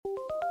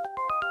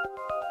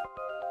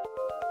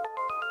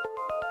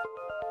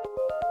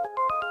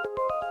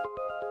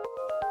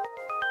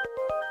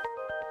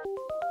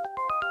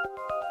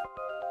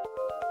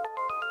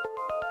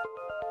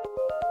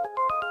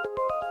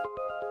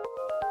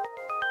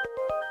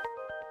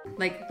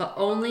Like, the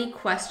only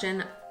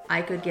question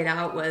I could get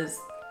out was,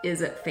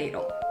 is it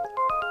fatal?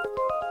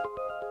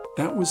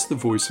 That was the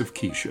voice of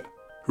Keisha,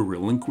 who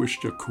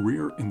relinquished a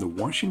career in the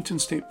Washington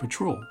State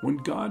Patrol when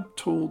God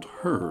told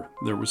her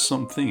there was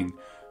something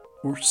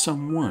or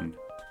someone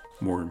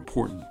more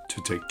important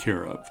to take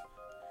care of.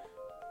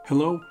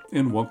 Hello,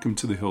 and welcome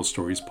to the Hill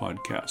Stories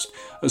Podcast,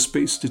 a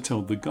space to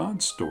tell the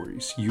God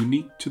stories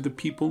unique to the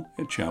people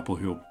at Chapel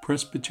Hill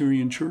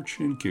Presbyterian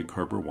Church in Gig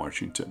Harbor,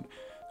 Washington.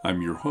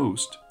 I'm your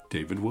host,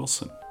 David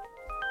Wilson.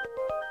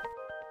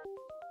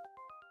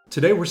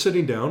 Today we're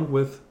sitting down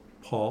with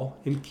Paul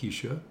and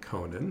Keisha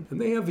Conan,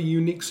 and they have a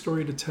unique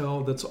story to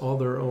tell that's all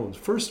their own.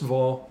 First of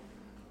all,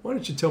 why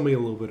don't you tell me a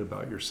little bit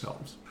about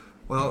yourselves?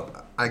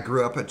 Well, I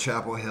grew up at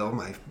Chapel Hill.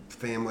 My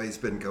family's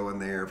been going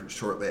there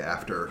shortly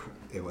after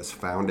it was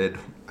founded.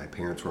 My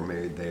parents were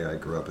married there. I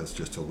grew up as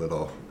just a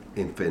little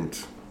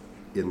infant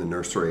in the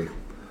nursery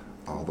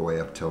all the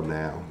way up till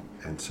now.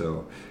 And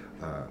so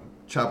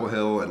Chapel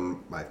Hill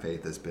and my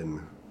faith has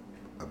been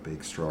a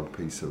big, strong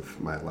piece of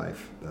my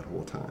life that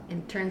whole time.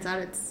 And it turns out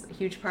it's a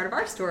huge part of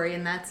our story,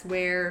 and that's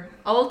where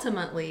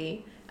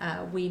ultimately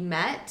we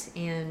met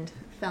and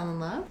fell in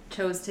love.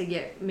 Chose to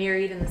get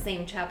married in the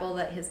same chapel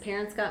that his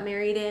parents got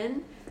married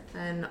in,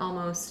 and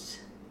almost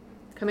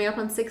coming up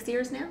on 6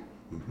 years now.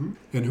 Mm-hmm.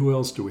 And who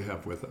else do we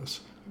have with us?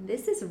 And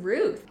this is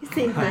Ruth.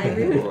 Say hi,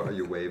 Ruth. Oh, are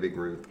you waving,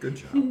 Ruth? Good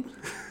job.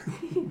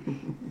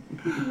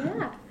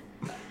 Yeah.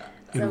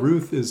 And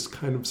Ruth is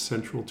kind of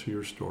central to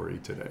your story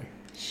today.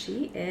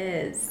 She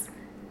is.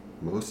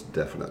 Most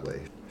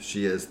definitely.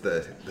 She is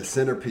the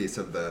centerpiece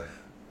of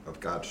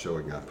God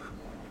showing up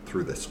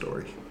through this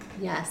story.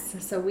 Yes.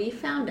 So we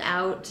found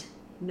out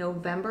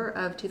November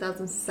of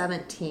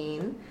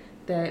 2017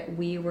 that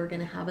we were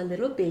going to have a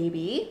little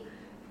baby,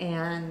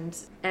 and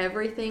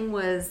everything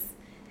was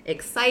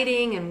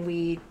exciting, and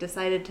we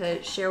decided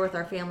to share with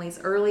our families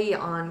early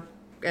on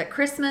at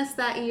Christmas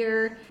that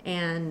year,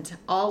 and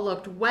all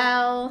looked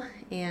well.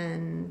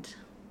 And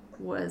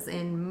was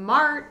in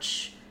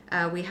March.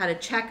 We had a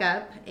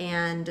checkup,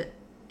 and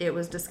it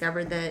was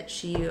discovered that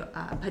she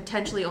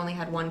potentially only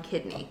had one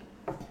kidney.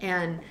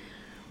 And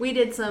we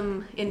did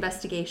some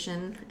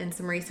investigation and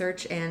some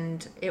research,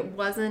 and it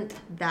wasn't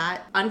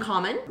that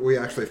uncommon. We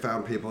actually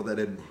found people that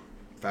had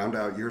found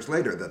out years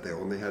later that they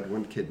only had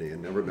one kidney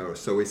and never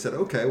noticed. So we said,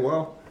 okay,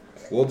 well,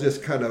 we'll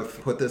just kind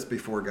of put this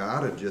before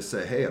God and just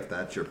say, hey, if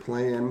that's your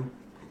plan,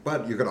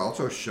 but you could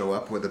also show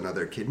up with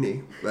another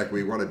kidney. Like,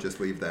 we want to just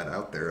leave that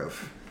out there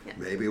of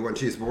maybe when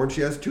she's born,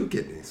 she has two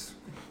kidneys.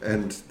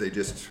 And they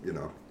just,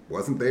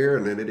 wasn't there,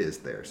 and then it is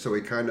there. So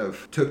we kind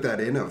of took that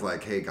in of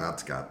like, hey,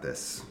 God's got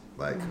this.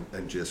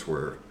 And just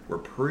we're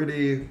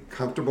pretty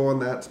comfortable in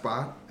that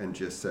spot and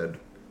just said,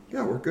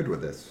 yeah, we're good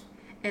with this.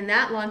 And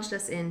that launched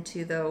us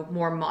into the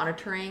more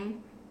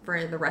monitoring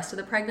for the rest of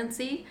the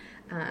pregnancy.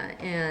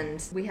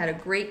 And we had a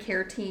great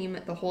care team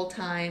the whole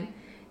time,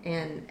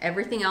 and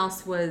everything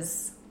else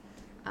was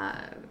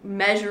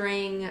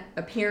measuring,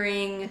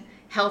 appearing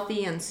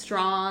healthy and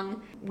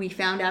strong. We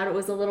found out it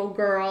was a little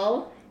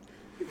girl.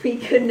 We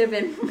couldn't have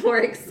been more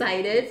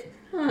excited.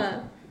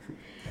 And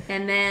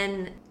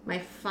then my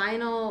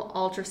final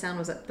ultrasound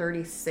was at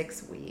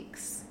 36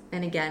 weeks.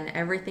 And again,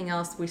 everything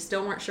else, we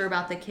still weren't sure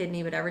about the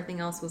kidney, but everything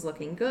else was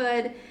looking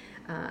good.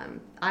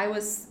 I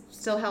was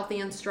still healthy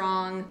and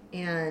strong,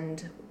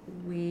 and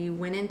we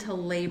went into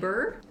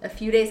labor a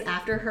few days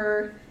after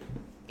her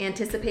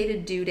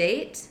anticipated due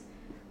date.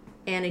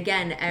 And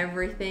again,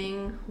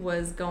 everything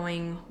was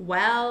going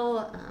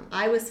well.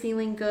 I was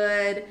feeling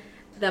good.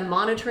 The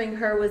monitoring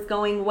her was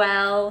going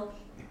well.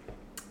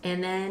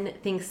 And then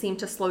things seemed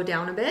to slow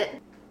down a bit.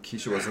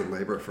 Keisha was in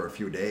labor for a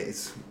few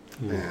days.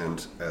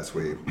 And as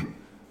we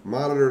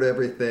monitored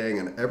everything,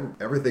 and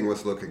everything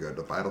was looking good.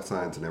 The vital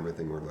signs and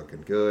everything were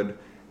looking good.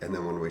 And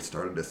then when we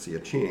started to see a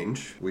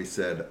change, we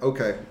said,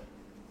 okay,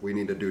 we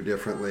need to do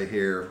differently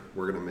here.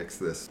 We're going to mix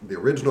the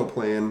original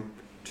plan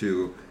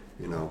to,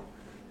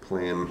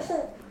 plan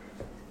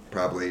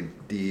probably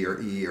D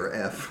or E or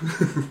F.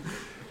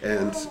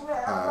 And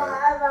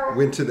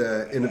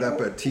ended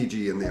up at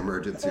TG in the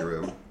emergency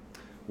room,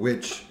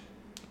 which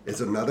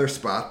is another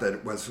spot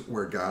that was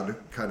where God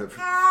kind of,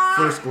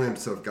 first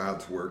glimpse of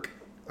God's work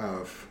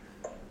of,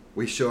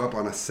 we show up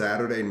on a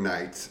Saturday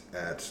night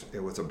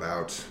it was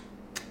about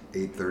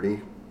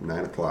 8:30,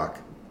 9 o'clock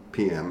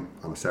p.m.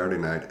 on a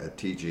Saturday night at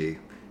TG,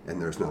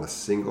 and there's not a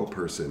single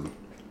person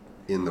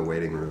in the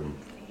waiting room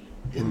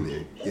in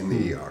the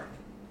ER.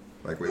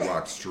 Like, we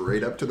walked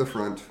straight up to the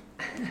front.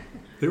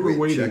 They were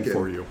waiting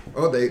for you.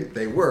 Oh,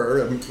 they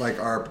were, and like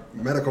our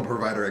medical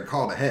provider had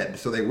called ahead,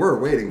 so they were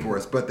waiting for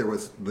us, but there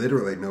was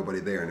literally nobody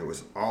there, and it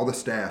was all the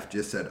staff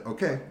just said,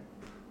 okay,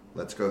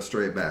 let's go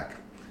straight back.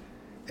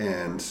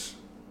 And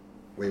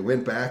we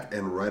went back,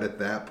 and right at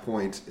that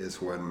point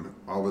is when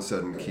all of a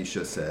sudden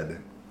Keisha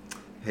said,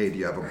 hey, do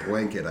you have a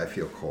blanket? I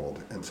feel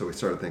cold. And so we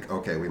started thinking,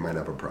 okay, we might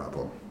have a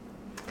problem.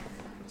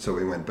 So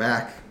we went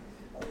back.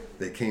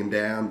 They came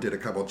down, did a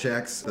couple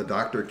checks. The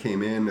doctor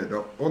came in. It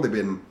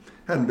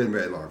hadn't been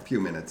very long, a few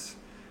minutes,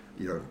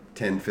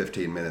 10,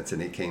 15 minutes.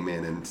 And he came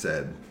in and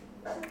said,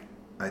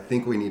 I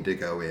think we need to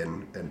go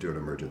in and do an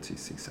emergency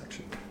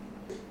C-section.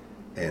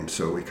 And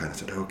so we kind of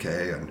said,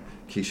 okay. And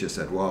Keisha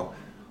said, well,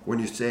 when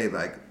you say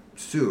like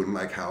soon,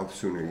 like how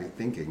soon are you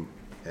thinking?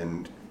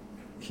 And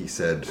he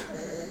said,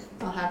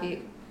 I'll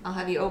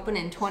have you open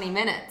in 20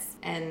 minutes.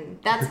 And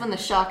that's when the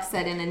shock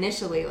set in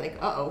initially, like,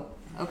 uh-oh,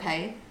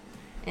 okay.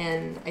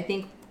 And I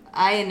think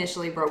I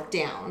initially broke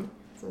down.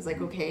 So I was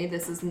like, okay,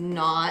 this is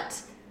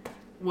not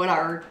what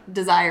our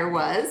desire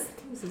was.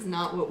 This is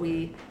not what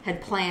we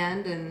had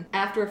planned. And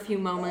after a few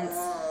moments,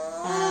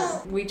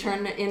 we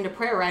turned it into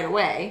prayer right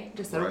away.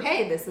 Just said,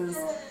 okay, is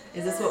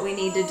this what we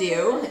need to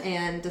do?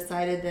 And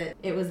decided that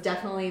it was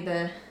definitely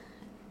the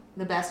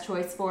best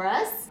choice for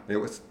us. It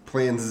was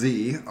Plan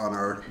Z on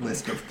our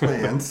list of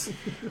plans.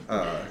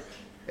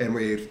 And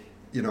we,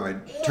 I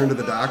turned to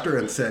the doctor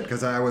and said,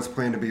 because I was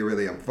planning to be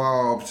really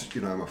involved,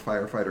 I'm a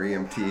firefighter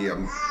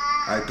EMT.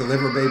 I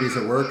deliver babies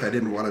at work. I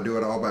didn't want to do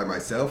it all by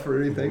myself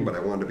or anything, but I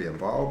wanted to be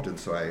involved. And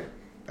so I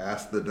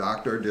asked the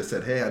doctor, just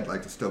said, hey, I'd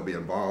like to still be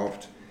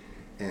involved.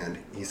 And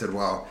he said,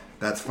 well,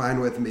 that's fine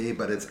with me,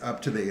 but it's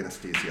up to the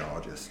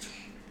anesthesiologist.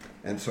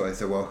 And so I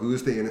said, well,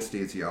 who's the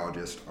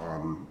anesthesiologist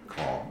on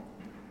call?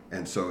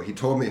 And so he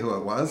told me who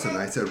it was, and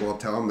I said, well,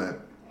 tell him that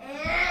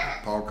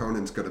Paul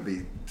Conan's going to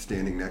be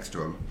standing next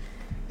to him.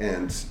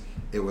 And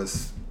it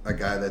was a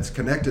guy that's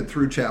connected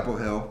through Chapel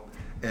Hill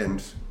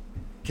and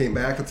came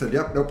back and said,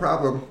 yep, no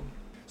problem.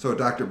 So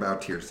Dr.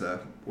 Bautirsa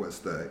was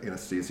the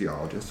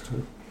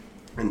anesthesiologist.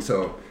 And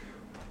so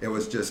it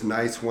was just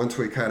nice once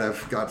we kind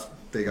of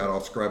they got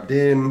all scrubbed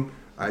in.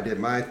 I did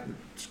my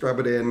scrub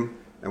it in,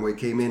 and we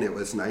came in. It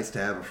was nice to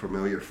have a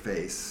familiar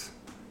face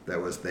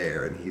that was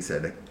there. And he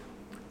said,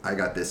 I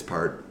got this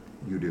part,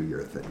 you do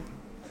your thing.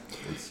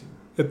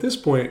 At this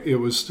point, it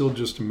was still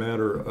just a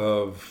matter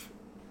of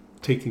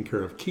taking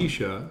care of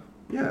Keisha.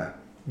 Yeah.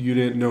 You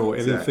didn't know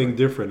anything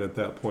different at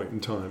that point in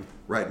time.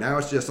 Right now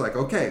it's just like,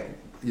 okay,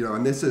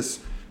 and this is,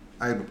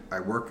 I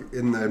work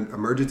in the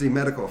emergency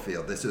medical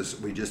field.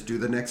 We just do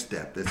the next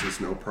step. This is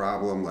no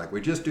problem. Like,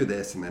 we just do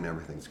this and then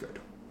everything's good.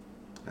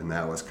 And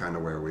that was kind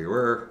of where we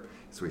were.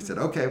 So we said,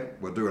 okay,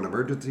 we'll do an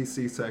emergency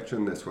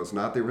C-section. This was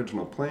not the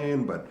original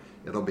plan, but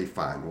it'll be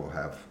fine. We'll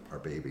have our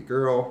baby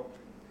girl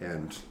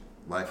and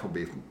life will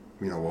be,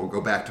 we'll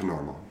go back to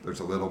normal. There's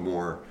a little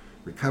more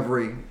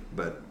recovery,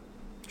 but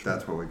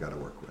that's what we got to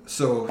work with.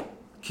 So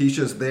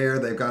Keisha's there.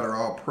 They've got her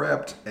all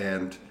prepped,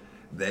 and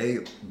they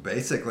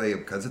basically,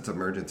 because it's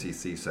emergency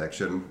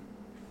C-section,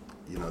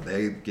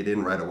 they get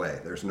in right away.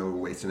 There's no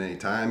wasting any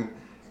time.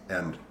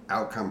 And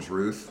out comes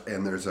Ruth,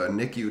 and there's a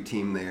NICU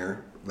team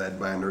there led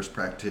by a nurse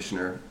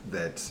practitioner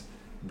that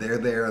they're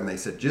there, and they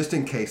said, just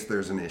in case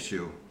there's an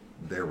issue,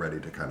 they're ready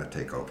to kind of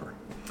take over.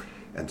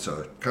 And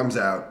so it comes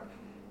out,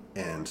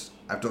 and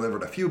I've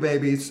delivered a few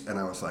babies, and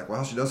I was like,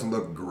 well, she doesn't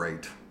look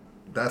great.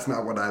 That's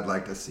not what I'd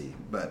like to see.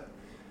 But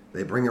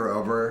they bring her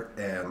over,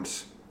 and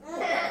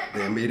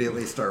they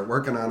immediately start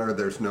working on her.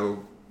 There's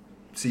no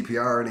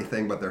CPR or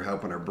anything, but they're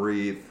helping her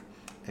breathe.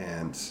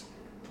 And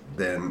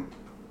then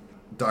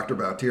Dr.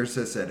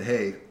 Bautirsa said,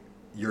 hey,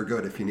 you're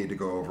good if you need to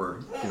go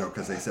over,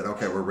 because they said,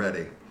 okay, we're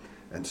ready.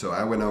 And so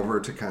I went over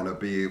to kind of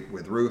be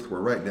with Ruth.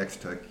 We're right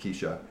next to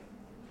Keisha,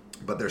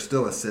 but they're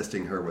still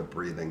assisting her with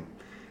breathing.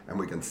 And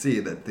we can see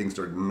that things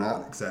are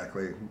not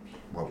exactly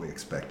what we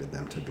expected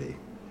them to be.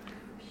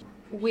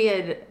 We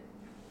had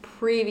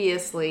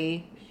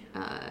previously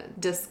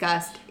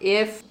discussed,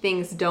 if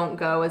things don't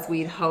go as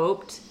we'd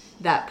hoped,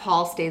 that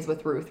Paul stays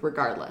with Ruth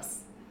regardless.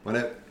 And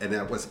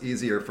that was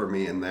easier for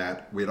me in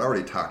that we'd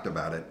already talked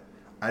about it.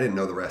 I didn't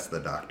know the rest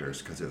of the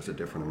doctors because it was a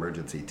different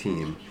emergency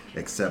team,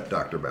 except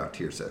Dr.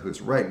 Bautirsa,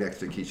 who's right next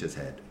to Keisha's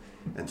head.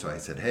 And so I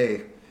said,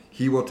 hey,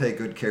 he will take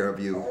good care of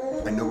you.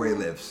 I know where he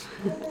lives.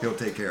 He'll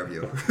take care of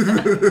you.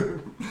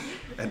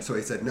 And so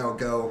he said, no,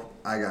 go.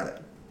 I got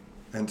it.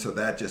 And so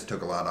that just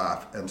took a lot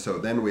off. And so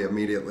then we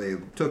immediately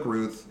took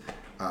Ruth.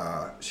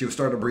 She was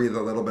starting to breathe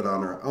a little bit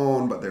on her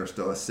own, but they were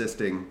still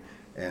assisting,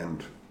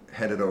 and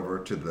headed over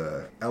to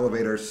the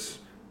elevators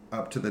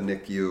up to the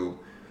NICU,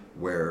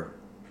 where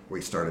we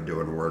started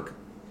doing work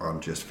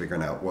on just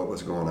figuring out what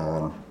was going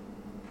on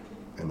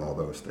and all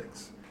those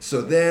things.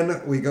 So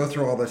then we go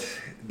through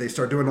they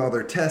start doing all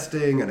their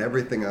testing and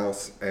everything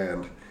else,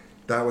 and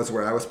that was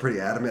where I was pretty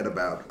adamant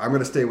about, I'm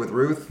going to stay with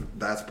Ruth.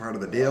 That's part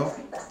of the deal.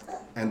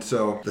 And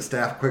so the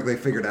staff quickly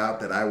figured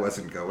out that I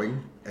wasn't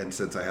going, and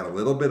since I had a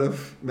little bit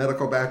of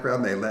medical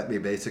background, they let me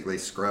basically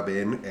scrub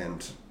in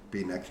and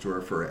be next to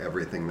her for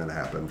everything that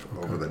happened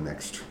over the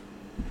next,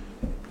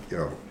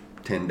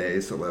 10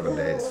 days, 11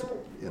 days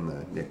in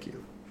the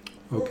NICU.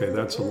 Okay,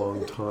 that's a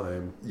long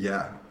time.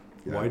 Yeah.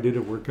 Why did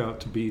it work out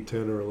to be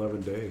 10 or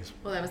 11 days?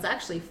 Well, that was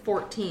actually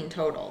 14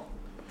 total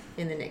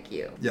in the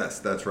NICU. Yes,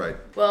 that's right.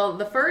 Well,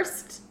 the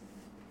first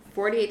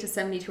 48 to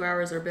 72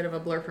 hours are a bit of a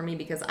blur for me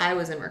because I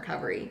was in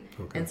recovery.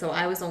 Okay. And so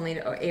I was only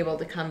able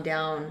to come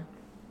down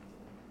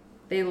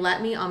they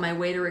let me, on my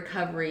way to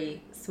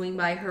recovery, swing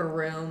by her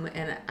room,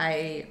 and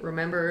I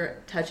remember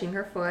touching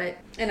her foot,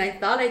 and I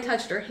thought I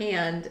touched her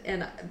hand,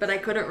 but I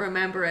couldn't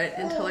remember it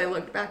until I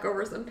looked back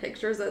over some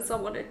pictures that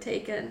someone had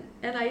taken,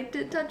 and I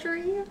did touch her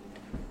hand.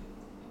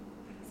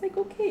 It's like,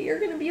 okay,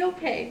 you're gonna be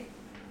okay.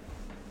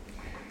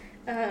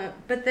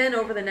 But then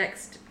over the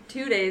next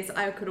 2 days,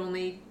 I could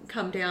only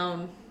come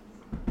down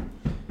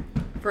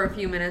for a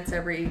few minutes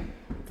every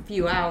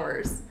few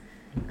hours.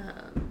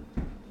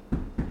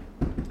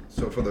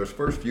 So for those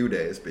first few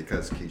days,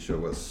 because Keisha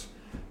was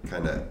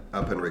kind of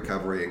up in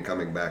recovery and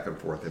coming back and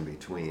forth in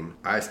between,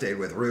 I stayed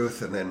with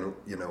Ruth, and then,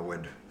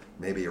 would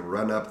maybe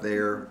run up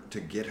there to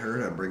get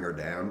her and bring her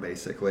down,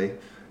 basically,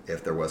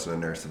 if there wasn't a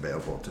nurse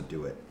available to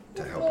do it,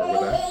 to help her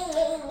with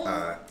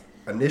that.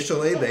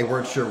 Initially, they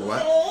weren't sure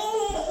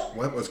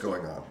what was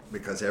going on,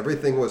 because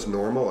everything was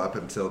normal up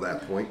until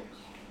that point,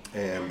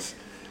 and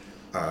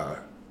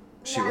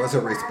she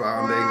wasn't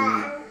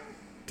responding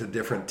to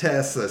different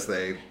tests as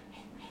they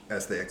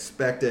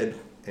expected,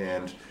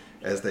 and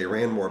as they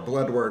ran more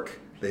blood work,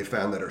 they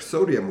found that her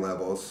sodium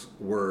levels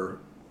were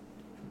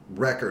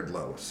record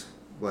lows.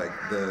 Like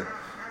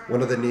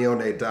one of the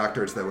neonate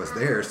doctors that was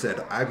there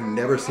said, "I've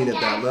never seen it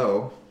that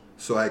low."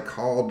 So I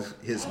called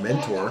his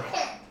mentor,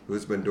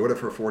 who's been doing it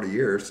for 40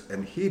 years,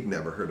 and he'd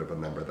never heard of a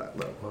number that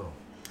low. Wow.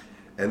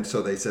 And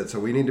so they said,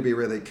 so we need to be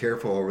really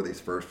careful over these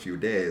first few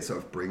days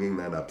of bringing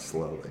that up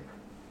slowly.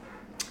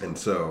 And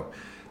so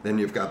then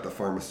you've got the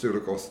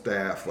pharmaceutical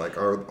staff, like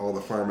all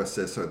the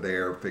pharmacists are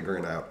there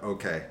figuring out,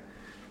 okay,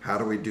 how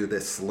do we do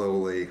this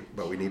slowly?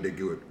 But we need to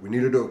do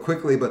it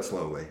quickly but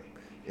slowly.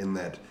 In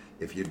that,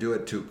 if you do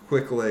it too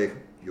quickly,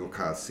 you'll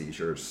cause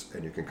seizures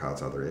and you can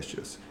cause other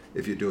issues.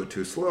 If you do it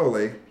too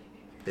slowly,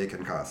 it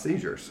can cause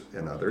seizures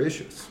and other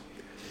issues.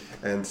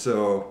 And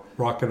so,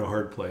 rock in a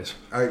hard place.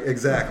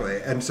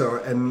 Exactly. And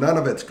none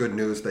of it's good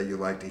news that you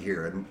like to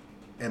hear.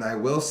 And I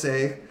will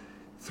say,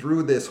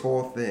 through this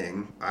whole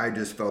thing, I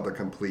just felt a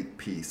complete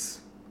peace.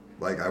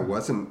 Like, I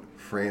wasn't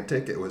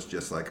frantic. It was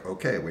just like,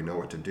 okay, we know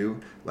what to do.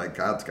 Like,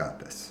 God's got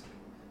this.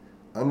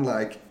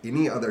 Unlike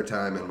any other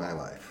time in my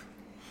life.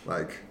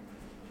 Like,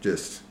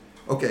 just,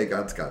 okay,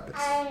 God's got this.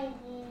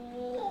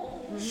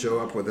 Show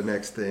up with the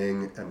next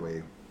thing, and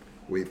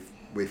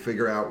we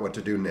figure out what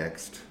to do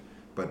next.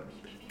 But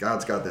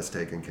God's got this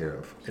taken care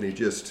of. And he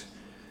just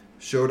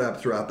showed up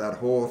throughout that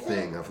whole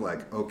thing of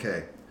like,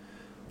 okay,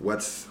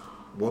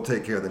 we'll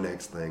take care of the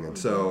next thing. And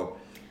so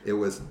it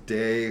was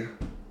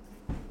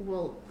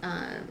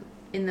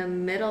in the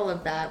middle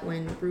of that,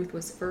 when Ruth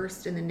was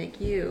first in the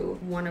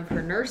NICU, one of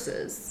her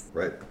nurses.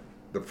 Right.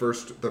 The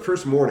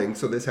first morning,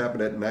 so this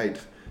happened at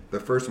night. The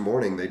first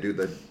morning they do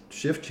the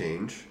shift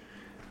change.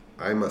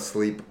 I'm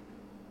asleep,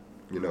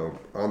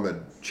 on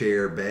the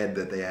chair bed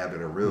that they have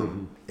in a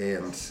room.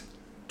 Mm-hmm. And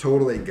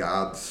totally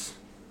God's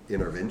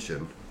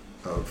intervention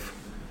of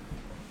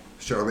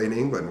Charlene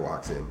England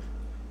walks in.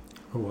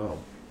 Oh, wow.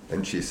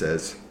 And she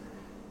says,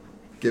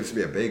 gives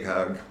me a big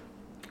hug.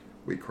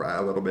 We cry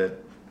a little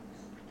bit.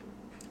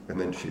 And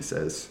then she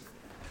says,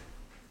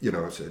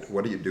 said,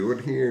 what are you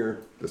doing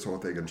here? This whole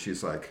thing. And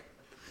she's like,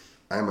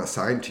 I'm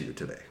assigned to you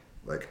today.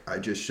 Like, I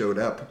just showed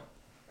up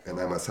and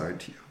I'm assigned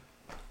to you.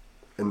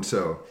 And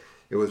so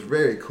it was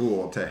very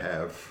cool to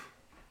have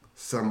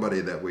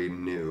somebody that we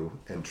knew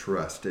and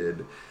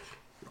trusted.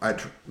 I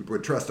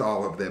would trust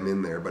all of them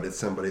in there, but it's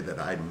somebody that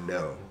I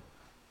know.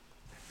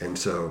 And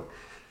so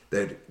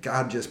that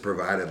God just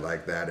provided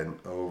like that and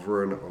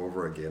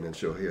over again. And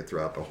she'll hear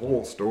throughout the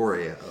whole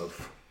story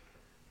of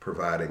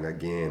providing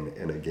again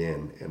and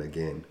again and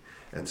again.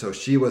 And so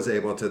she was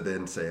able to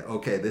then say,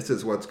 okay, this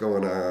is what's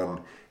going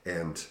on,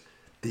 and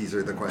these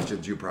are the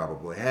questions you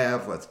probably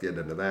have. Let's get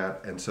into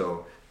that. And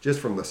so just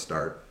from the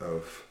start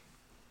of,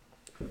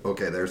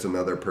 okay, there's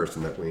another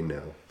person that we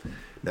know.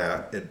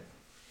 Now, it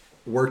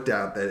worked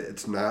out that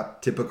it's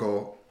not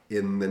typical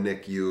in the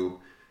NICU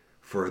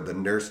for the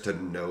nurse to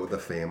know the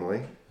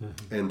family.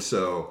 Mm-hmm. And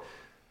so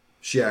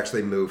she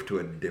actually moved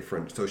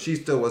to so she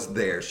still was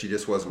there. She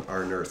just wasn't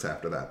our nurse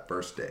after that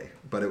first day.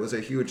 But it was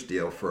a huge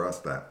deal for us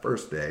that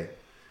first day.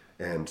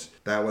 And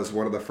that was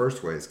one of the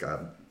first ways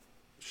God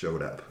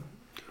showed up.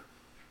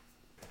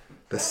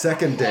 The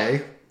second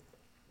day,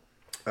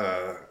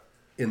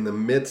 in the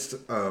midst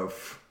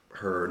of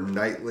her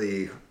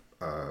nightly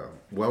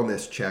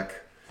wellness check,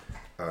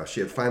 she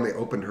had finally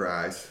opened her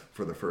eyes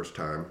for the first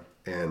time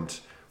and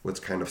was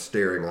kind of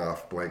staring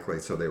off blankly.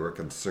 So they were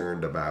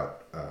concerned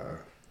about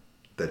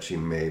that she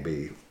may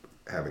be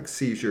having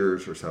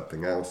seizures or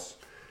something else.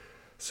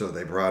 So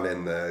they brought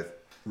in the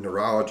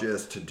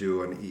neurologist to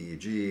do an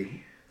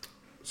EEG.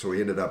 So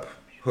we ended up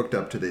hooked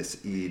up to this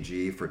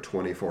EEG for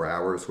 24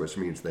 hours, which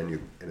means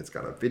and it's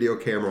got a video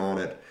camera on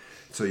it.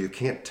 So you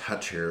can't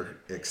touch her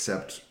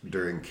except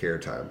during care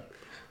time,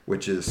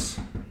 which is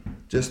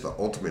just the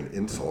ultimate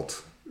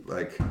insult,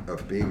 like,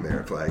 of being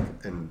there.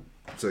 And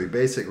so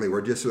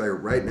we're just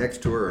right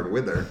next to her and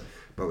with her,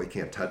 but we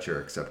can't touch her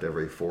except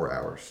every 4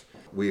 hours.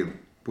 We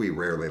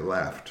rarely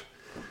left.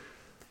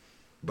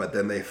 But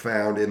then they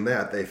found,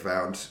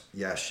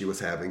 yes, she was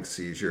having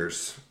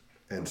seizures,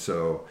 And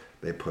so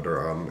they put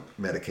her on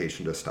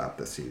medication to stop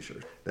the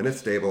seizure. Then it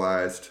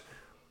stabilized.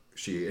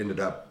 She ended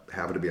up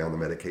having to be on the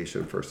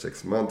medication for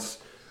 6 months,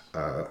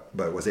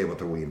 but was able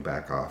to wean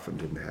back off and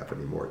didn't have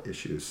any more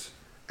issues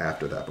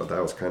after that. But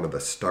that was kind of the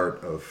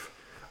start of,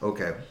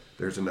 okay,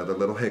 there's another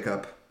little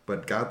hiccup,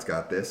 but God's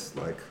got this.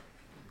 Like,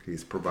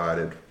 he's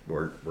provided.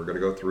 We're going to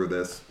go through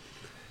this.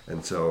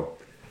 And so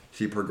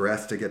she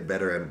progressed to get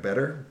better and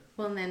better.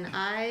 Well, and then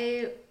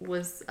I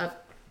was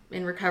up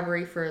in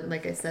recovery for,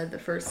 like I said, the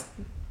first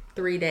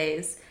 3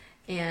 days.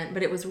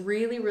 But it was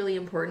really, really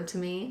important to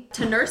me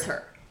to nurse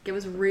her. It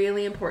was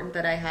really important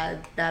that I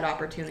had that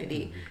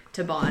opportunity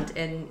to bond.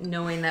 And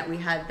knowing that we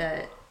had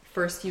the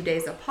first few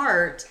days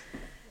apart,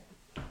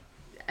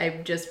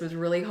 I just was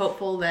really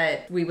hopeful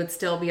that we would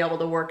still be able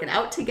to work it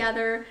out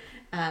together,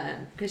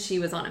 because she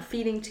was on a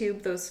feeding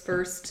tube those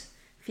first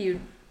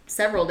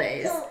several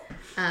days.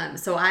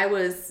 So I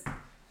was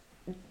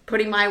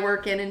putting my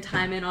work in and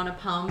time in on a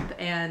pump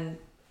and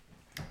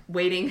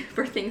waiting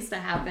for things to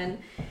happen.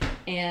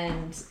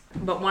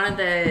 But one of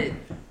the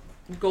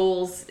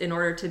goals in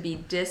order to be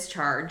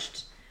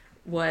discharged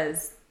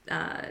was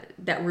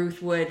that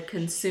Ruth would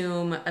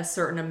consume a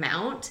certain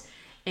amount,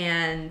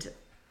 and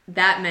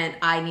that meant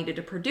I needed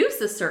to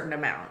produce a certain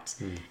amount.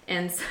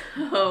 And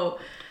so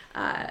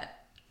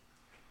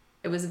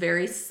it was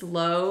very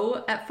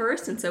slow at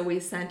first, and so we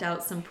sent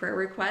out some prayer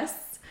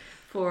requests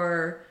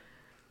for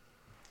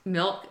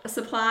milk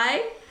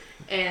supply,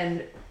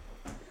 and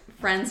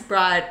friends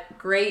brought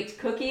great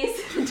cookies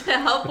to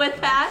help with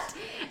that.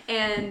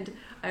 And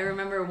I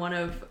remember one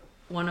of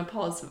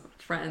Paul's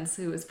friends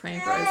who was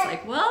praying for us,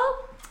 like,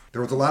 well,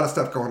 there was a lot of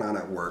stuff going on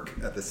at work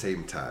at the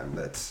same time.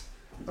 That's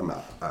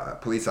a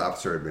police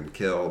officer had been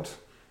killed,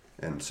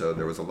 and so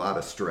there was a lot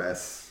of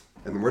stress.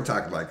 And we're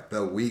talking like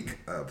the week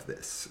of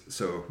this.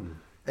 So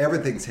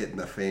everything's hitting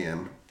the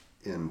fan,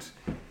 and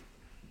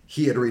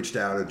he had reached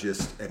out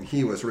and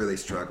he was really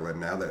struggling.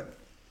 Now that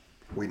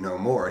we know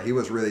more, he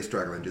was really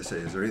struggling. Just say,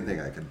 is there anything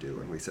I could do?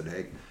 And we said,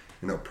 hey,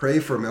 pray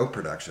for milk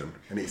production.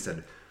 And he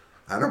said,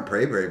 I don't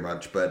pray very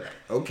much, but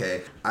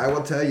okay. I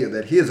will tell you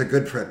that he is a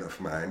good friend of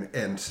mine,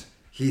 and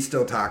he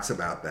still talks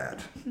about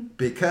that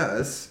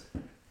because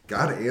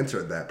God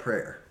answered that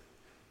prayer.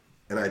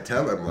 And I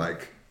tell him,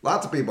 like,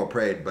 lots of people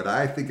prayed, but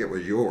I think it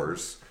was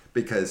yours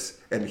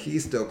and he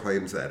still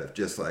claims that. It's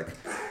just like,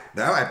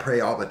 now I pray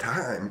all the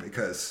time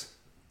because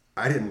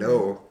I didn't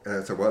know.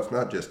 And I said, well, it's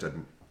not just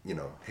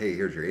hey,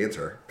 here's your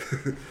answer.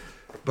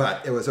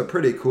 But it was a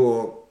pretty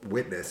cool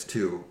witness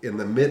too, in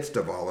the midst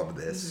of all of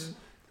this.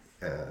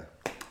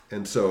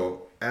 And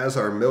so as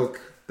our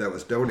milk that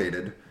was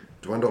donated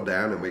dwindled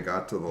down and we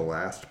got to the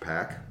last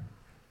pack,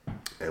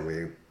 and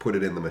we put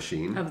it in the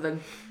machine. Of the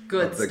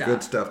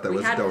good stuff that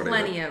was donated. We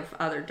had plenty of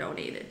other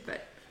donated,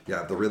 but...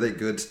 Yeah, the really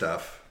good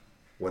stuff.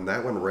 When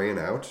that one ran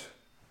out,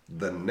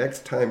 the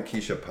next time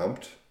Keisha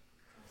pumped,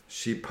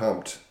 she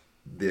pumped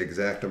the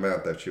exact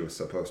amount that she was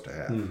supposed to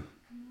have.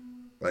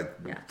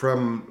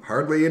 From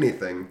hardly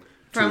anything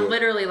from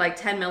literally like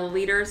 10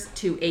 milliliters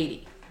to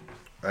 80.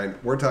 And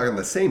we're talking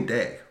the same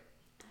day.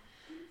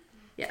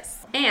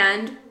 Yes.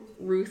 And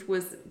Ruth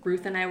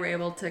and I were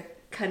able to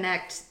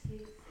connect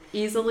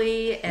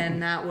easily,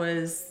 and that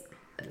was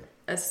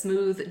a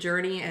smooth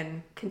journey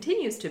and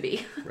continues to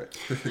be. Right.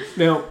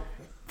 Now,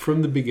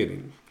 from the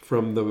beginning,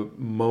 from the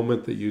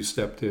moment that you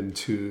stepped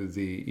into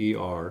the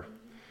ER,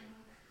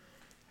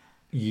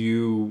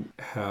 you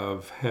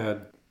have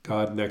had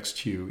God next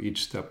to you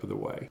each step of the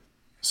way.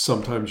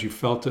 Sometimes you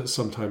felt it,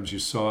 sometimes you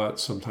saw it,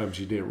 sometimes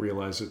you didn't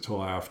realize it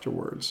till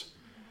afterwards.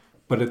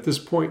 But at this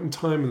point in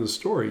time in the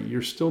story,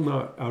 you're still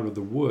not out of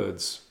the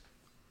woods.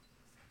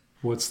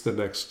 What's the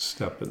next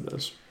step in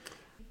this?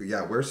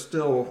 Yeah, we're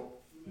still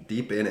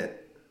deep in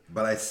it,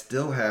 but I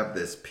still have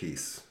this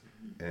peace.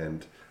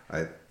 And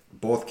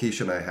both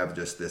Keisha and I have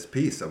just this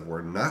peace of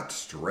we're not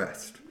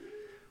stressed,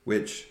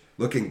 which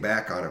looking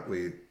back on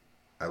it,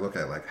 I look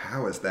at it like,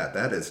 how is that?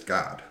 That is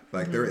God.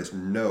 Like there is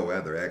no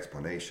other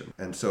explanation.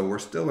 And so we're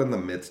still in the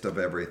midst of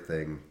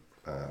everything,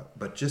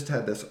 but just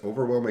had this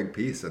overwhelming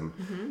peace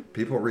and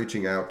people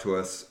reaching out to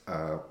us.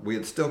 We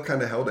had still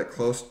kind of held it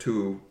close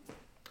to,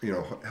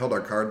 held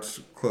our cards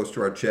close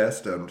to our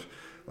chest and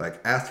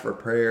like asked for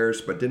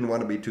prayers, but didn't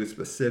want to be too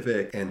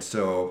specific. And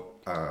so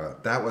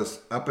that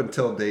was up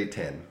until day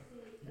 10.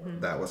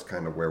 That was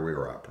kind of where we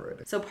were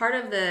operating. So part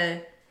of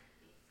the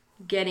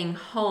getting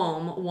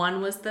home,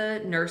 one was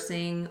the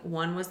nursing,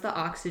 one was the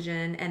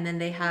oxygen, and then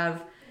they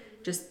have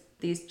just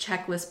these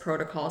checklist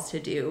protocols to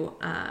do,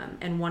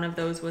 and one of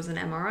those was an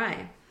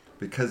MRI.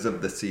 Because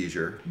of the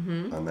seizure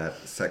on that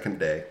second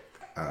day.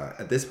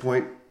 At this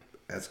point,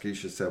 as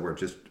Keisha said,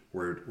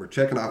 we're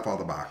checking off all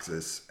the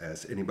boxes.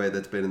 As anybody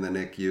that's been in the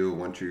NICU,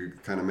 once you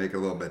kind of make it a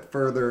little bit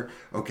further,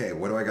 okay,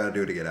 what do I got to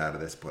do to get out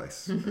of this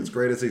place? As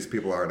great as these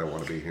people are, I don't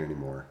want to be here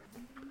anymore.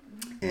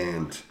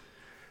 And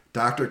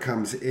doctor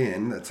comes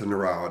in, that's a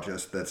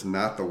neurologist, that's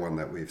not the one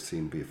that we've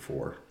seen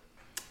before.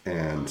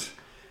 And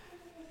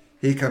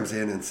he comes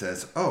in and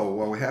says, oh,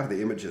 well, we have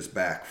the images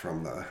back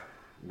from the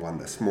one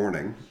this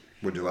morning.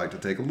 Would you like to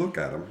take a look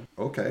at them?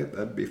 Okay,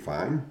 that'd be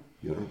fine.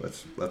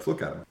 Let's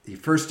look at them. He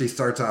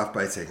starts off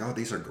by saying, oh,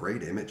 these are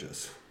great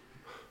images.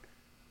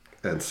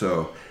 And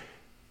so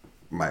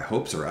my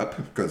hopes are up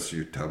because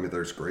you tell me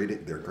they're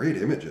great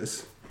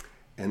images.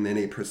 And then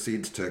he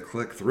proceeds to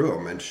click through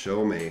them and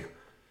show me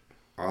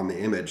on the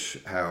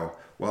image how,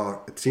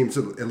 well,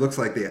 it looks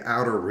like the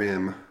outer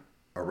rim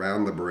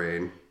around the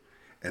brain,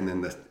 and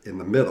then in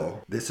the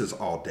middle, this is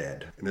all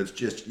dead. And it's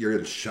just, you're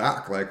in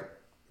shock, like,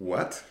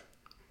 what?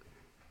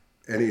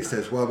 And he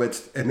says,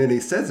 and then he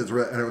says it's,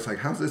 and I was like,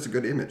 how's this a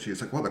good image?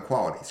 He's like, well, the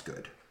quality's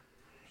good.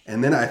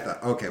 And then I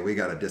thought, okay, we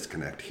got a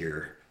disconnect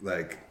here.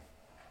 Like,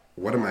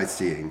 what am I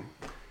seeing?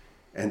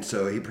 And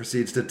so he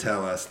proceeds to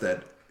tell us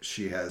that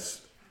she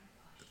has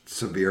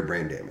severe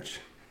brain damage.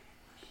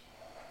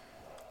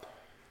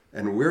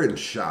 And we're in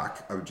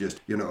shock of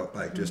just,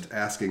 just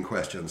asking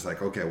questions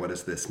like, okay, what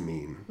does this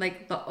mean?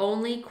 Like, the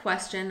only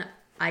question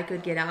I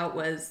could get out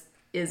was,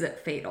 is it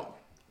fatal?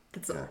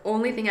 That's the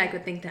only thing I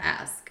could think to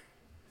ask.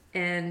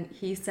 And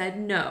he said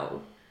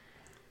no.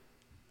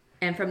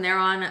 And from there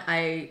on,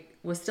 I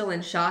was still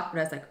in shock, but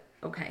I was like,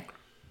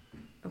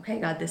 okay,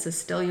 God, this is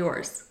still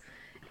yours.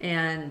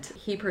 And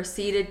he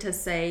proceeded to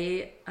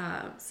say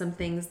some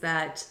things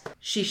that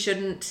she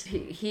shouldn't.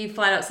 He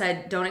flat out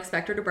said, don't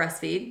expect her to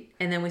breastfeed.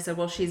 And then we said,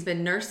 well, she's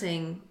been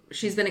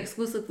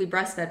exclusively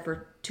breastfed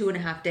for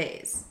 2.5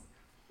 days.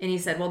 And he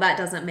said, well, that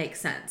doesn't make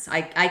sense.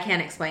 I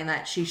can't explain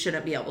that. She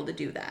shouldn't be able to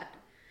do that.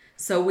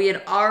 So we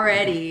had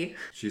already...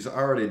 She's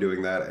already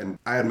doing that. And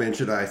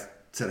I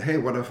said, hey,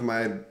 one of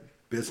my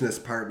business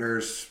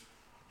partners,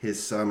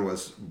 his son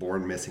was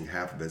born missing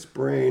half of his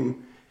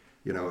brain.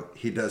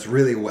 He does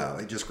really well.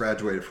 He just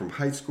graduated from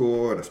high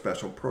school in a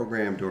special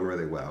program, doing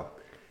really well.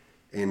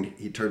 And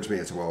he turns to me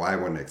and said, well, I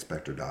wouldn't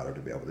expect her daughter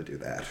to be able to do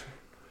that.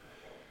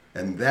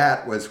 And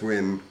that was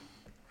when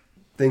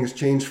things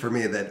changed for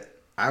me, that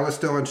I was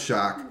still in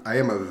shock. I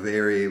am a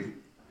very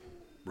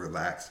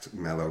relaxed,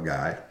 mellow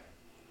guy.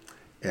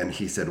 And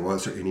he said,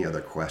 was there any other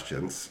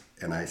questions?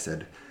 And I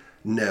said,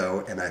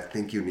 no, and I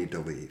think you need to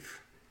leave.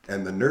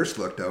 And the nurse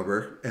looked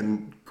over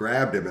and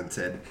grabbed him and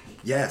said,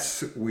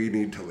 yes, we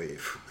need to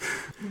leave.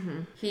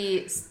 Mm-hmm.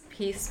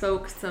 He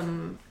spoke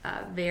some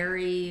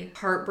very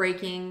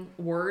heartbreaking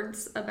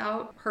words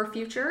about her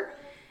future.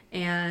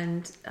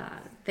 And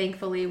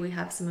thankfully, we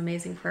have some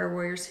amazing prayer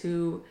warriors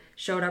who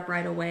showed up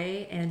right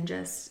away and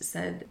just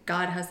said,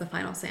 God has the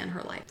final say in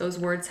her life. Those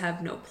words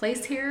have no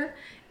place here.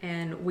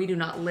 And we do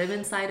not live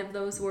inside of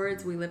those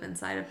words. We live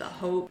inside of the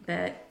hope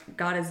that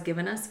God has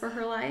given us for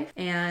her life.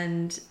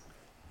 And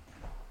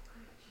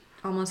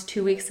almost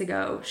 2 weeks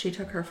ago, she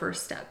took her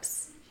first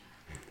steps.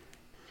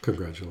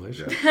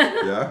 Congratulations.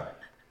 Yeah.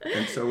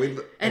 And so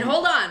And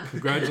hold on.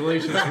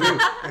 Congratulations.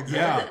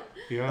 Exactly.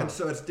 Yeah. And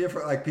so it's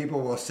different. Like,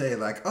 people will say,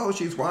 like, oh,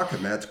 she's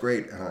walking. That's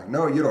great. And I'm like,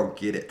 no, you don't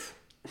get it.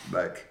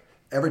 Like,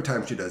 every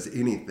time she does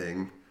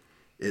anything,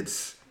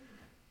 it's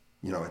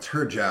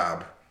her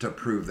job to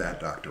prove that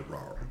doctor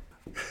wrong.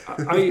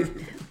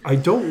 I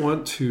don't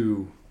want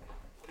to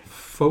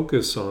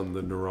focus on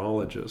the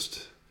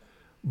neurologist,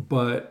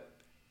 but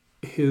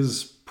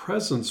his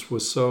presence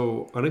was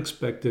so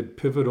unexpected,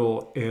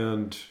 pivotal,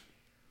 and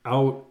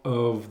out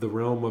of the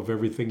realm of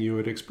everything you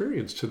had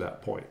experienced to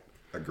that point.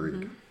 Agreed.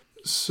 Mm-hmm.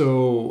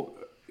 So,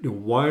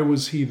 why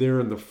was he there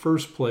in the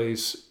first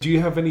place? Do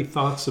you have any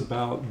thoughts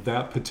about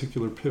that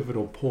particular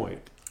pivotal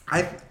point?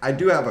 I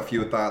do have a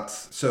few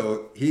thoughts.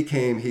 So he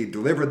came, he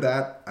delivered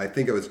that. I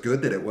think it was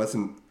good that it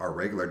wasn't our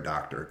regular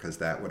doctor, because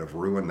that would have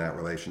ruined that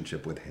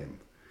relationship with him.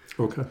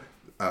 Okay.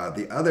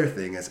 The other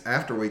thing is,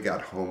 after we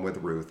got home with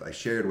Ruth, I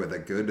shared with a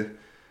good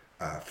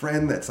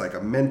friend that's like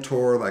a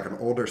mentor, like an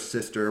older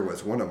sister,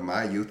 was one of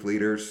my youth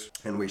leaders.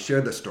 And we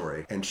shared the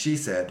story. And she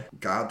said,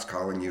 God's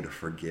calling you to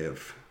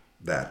forgive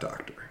that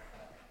doctor,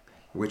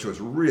 which was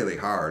really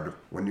hard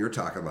when you're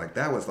talking like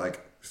that was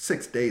like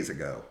 6 days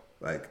ago.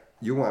 Like,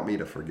 you want me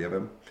to forgive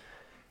him?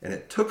 And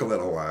it took a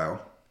little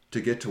while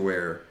to get to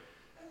where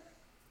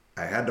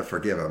I had to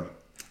forgive him.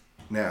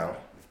 Now,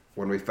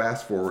 when we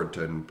fast forward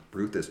to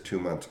Ruth is 2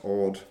 months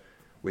old,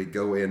 we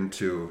go in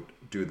to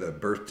do the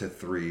birth to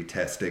 3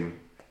 testing.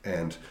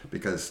 And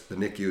because the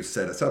NICU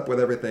set us up with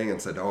everything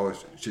and said, oh,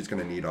 she's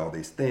going to need all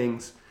these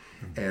things.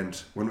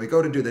 And when we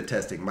go to do the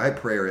testing, my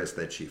prayer is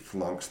that she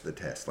flunks the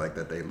test, like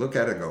that they look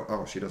at it and go,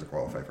 oh, she doesn't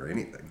qualify for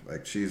anything.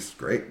 Like, she's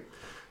great.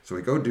 So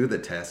we go do the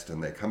test,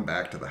 and they come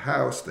back to the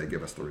house. They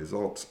give us the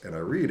results, and I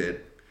read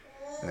it.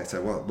 And I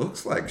said, well, it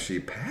looks like she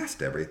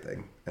passed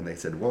everything. And they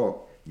said,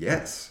 well,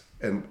 yes.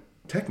 And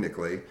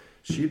technically,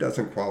 she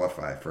doesn't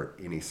qualify for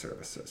any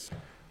services.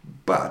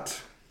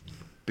 But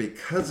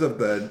because of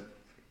the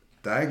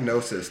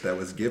diagnosis that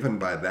was given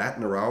by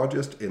that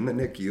neurologist in the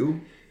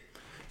NICU,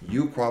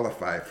 you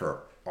qualify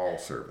for all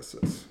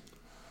services.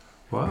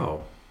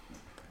 Wow.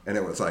 And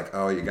it was like,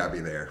 oh, you got me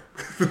there.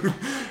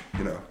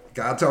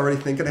 God's already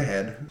thinking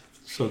ahead.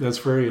 So that's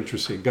very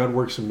interesting. God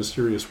works in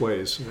mysterious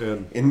ways.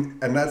 And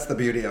that's the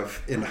beauty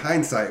of, in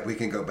hindsight, we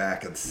can go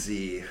back and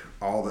see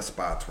all the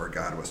spots where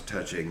God was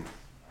touching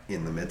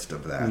in the midst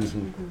of that.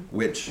 Mm-hmm.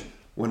 Which,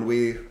 when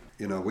we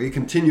we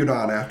continued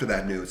on after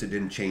that news. It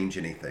didn't change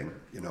anything.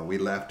 We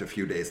left a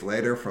few days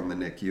later from the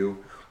NICU.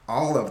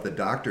 All of the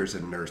doctors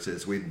and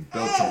nurses, we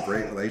built some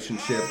great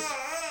relationships.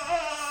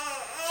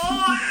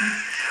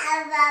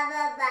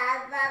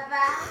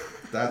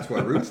 That's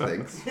what Ruth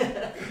thinks.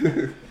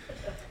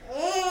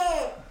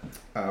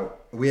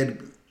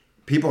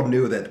 People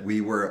knew that we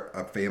were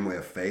a family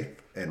of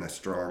faith and a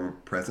strong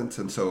presence,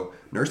 and so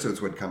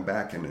nurses would come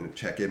back and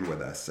check in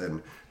with us,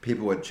 and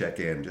people would check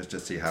in just to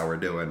see how we're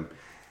doing.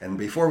 And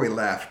before we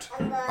left,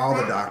 all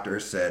the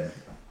doctors said,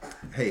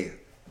 hey,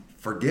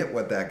 forget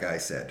what that guy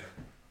said.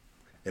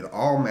 It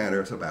all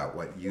matters about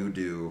what you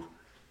do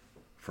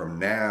from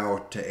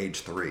now to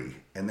age 3,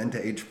 and then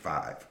to age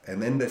 5,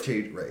 and then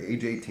to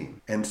age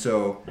 18. And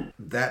so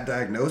that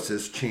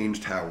diagnosis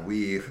changed how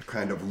we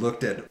kind of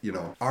looked at,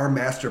 our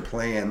master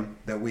plan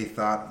that we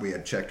thought we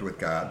had checked with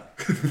God.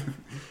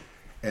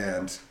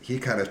 And he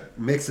kind of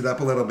mixed it up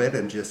a little bit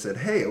and just said,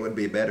 hey, it would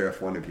be better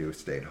if one of you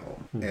stayed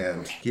home.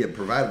 And he had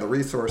provided the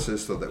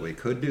resources so that we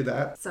could do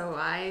that. So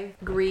I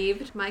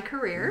grieved my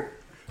career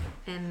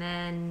and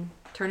then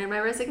turned in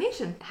my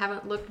resignation.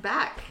 Haven't looked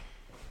back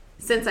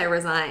since I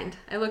resigned.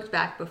 I looked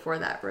back before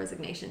that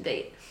resignation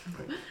date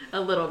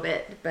a little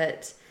bit,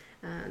 but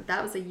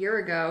that was a year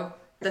ago.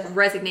 The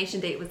resignation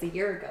date was a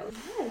year ago.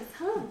 Yes,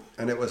 huh?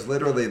 And it was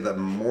literally the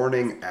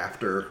morning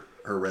after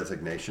her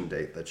resignation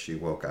date that she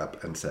woke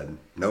up and said,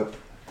 nope,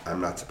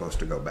 I'm not supposed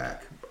to go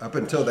back. Up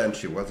until then,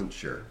 she wasn't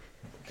sure.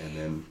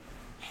 And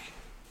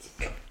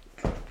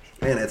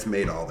it's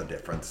made all the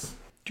difference.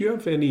 Do you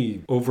have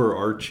any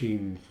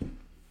overarching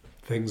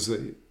things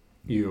that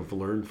you have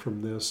learned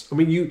from this? I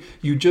mean,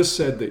 you just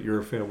said that you're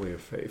a family of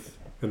faith,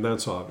 and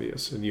that's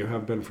obvious, and you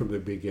have been from the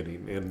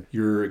beginning. And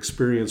your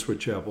experience with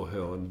Chapel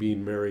Hill and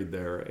being married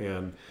there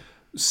and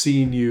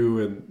seeing you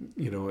and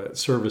at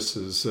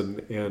services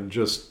and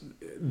just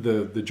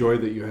the joy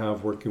that you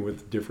have working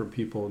with different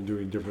people and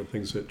doing different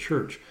things at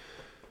church.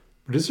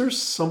 But is there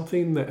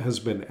something that has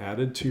been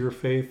added to your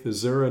faith?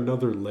 Is there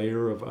another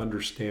layer of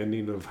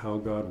understanding of how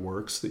God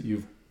works that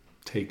you've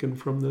taken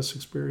from this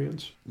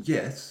experience?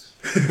 Yes.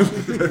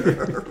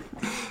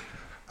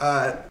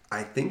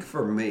 I think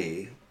for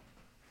me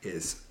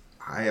is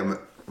I am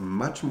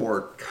much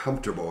more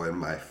comfortable in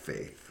my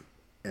faith.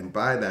 And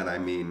by that I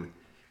mean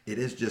it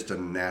is just a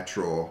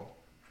natural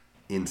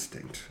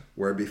instinct,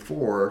 where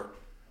before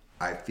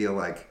I feel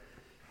like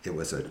it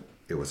was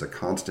a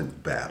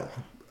constant battle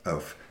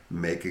of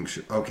making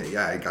sure, okay,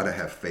 yeah, I gotta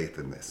have faith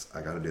in this,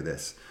 I gotta do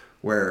this,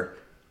 where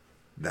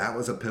that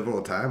was a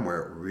pivotal time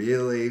where it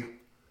really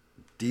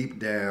deep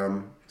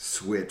down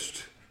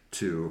switched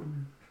to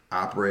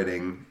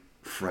operating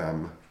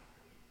from,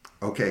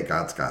 okay,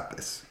 God's got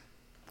this,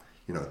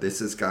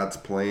 this is God's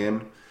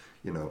plan.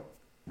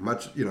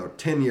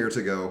 10 years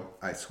ago,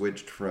 I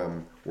switched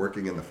from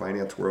working in the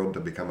finance world to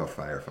become a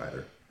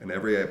firefighter. And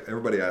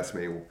everybody asked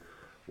me,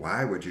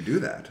 why would you do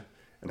that?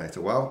 And I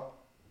said, well,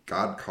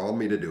 God called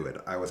me to do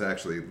it. I was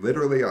actually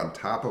literally on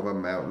top of a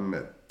mountain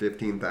at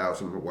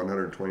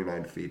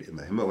 15,129 feet in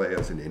the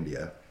Himalayas in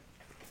India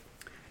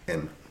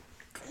and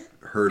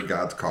heard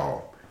God's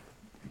call.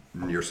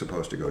 You're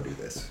supposed to go do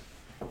this.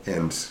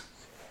 And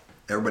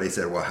everybody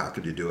said, well, how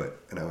could you do it?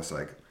 And I was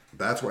like,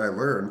 that's where I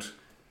learned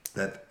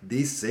that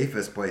the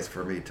safest place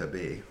for me to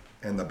be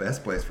and the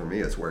best place for me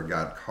is where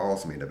God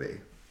calls me to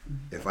be.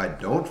 If I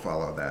don't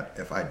follow that,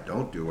 if I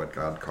don't do what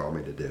God called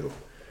me to do,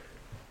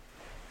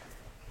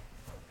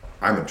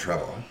 I'm in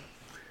trouble.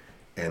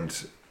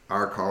 And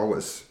our call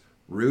was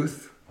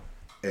Ruth,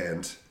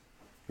 and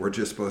we're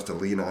just supposed to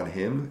lean on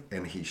him,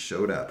 and he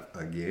showed up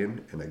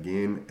again and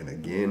again and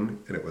again,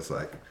 and it was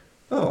like,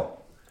 oh,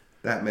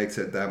 that makes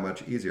it that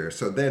much easier.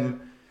 So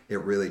then it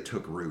really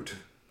took root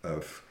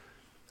of,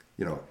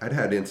 I'd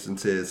had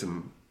instances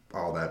and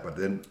all that, but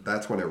then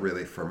that's when it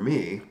really, for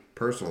me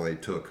personally,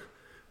 took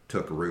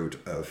root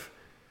of,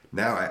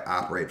 now I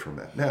operate from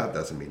that. Now it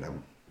doesn't mean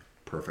I'm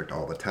perfect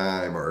all the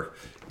time or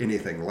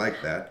anything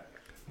like that,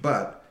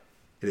 but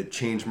it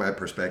changed my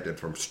perspective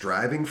from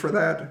striving for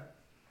that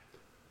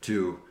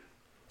to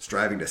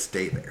striving to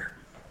stay there.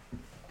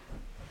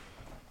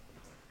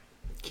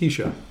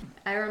 Keisha.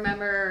 I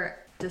remember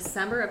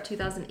December of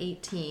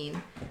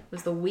 2018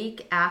 was the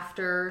week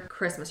after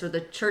Christmas, or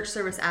the church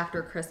service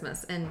after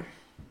Christmas. And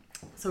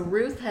so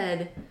Ruth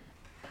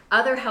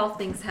other health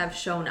things have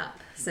shown up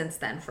since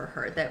then for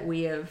her that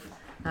we have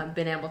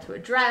been able to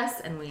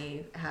address, and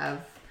we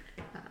have,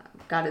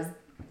 God has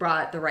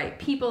brought the right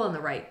people and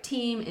the right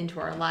team into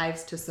our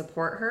lives to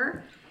support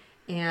her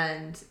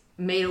and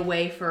made a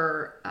way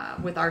for,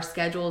 with our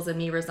schedules and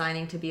me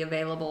resigning, to be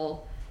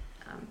available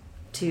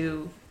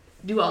to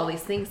do all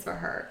these things for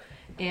her.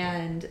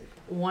 And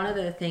one of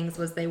the things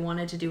was they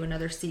wanted to do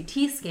another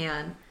CT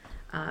scan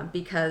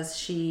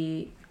because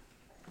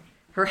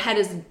her head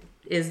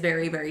is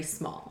very, very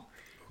small.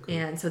 Okay.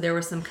 And so there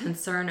was some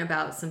concern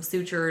about some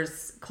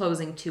sutures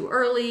closing too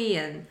early,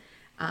 and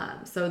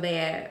so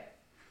they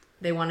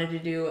wanted to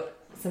do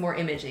some more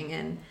imaging.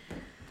 And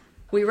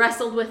we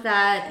wrestled with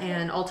that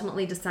and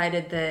ultimately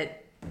decided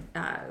that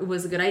it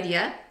was a good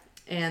idea.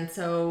 And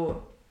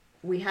so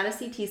we had a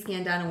CT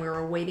scan done and we were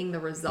awaiting the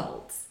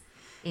results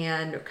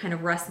and kind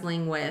of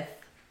wrestling with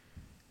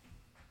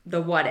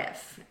the what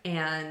if.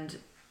 And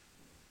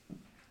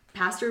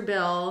Pastor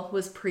Bill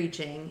was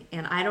preaching,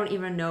 and I don't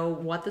even know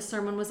what the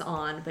sermon was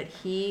on, but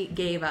he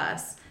gave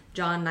us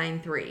John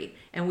 9:3,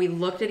 and we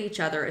looked at each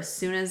other as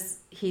soon as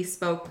he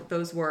spoke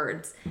those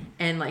words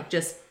and like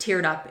just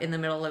teared up in the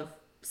middle of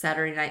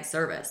Saturday night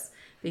service,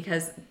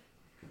 because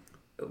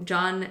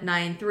John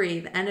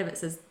 9:3, the end of it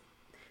says,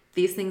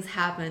 these things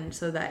happened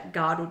so that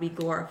God would be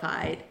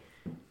glorified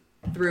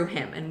through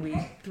him and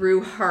we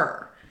through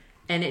her.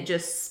 And it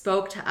just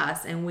spoke to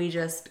us, and we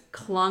just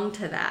clung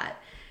to that.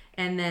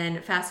 And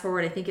then fast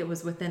forward, I think it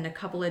was within a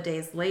couple of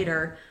days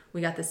later,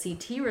 we got the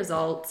CT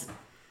results,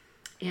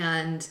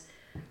 and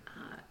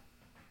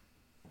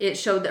it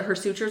showed that her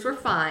sutures were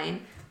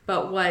fine.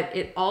 But what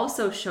it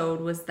also showed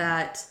was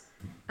that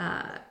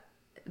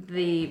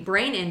the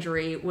brain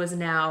injury was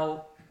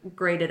now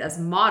graded as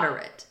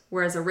moderate,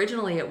 whereas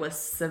originally it was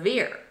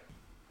severe.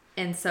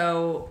 And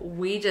so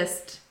we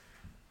just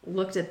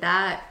looked at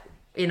that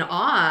in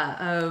awe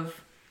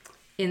of,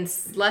 in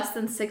less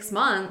than 6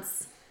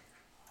 months,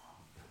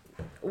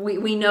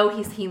 we know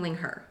he's healing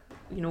her.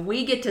 You know,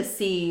 we get to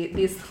see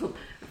these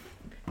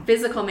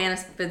physical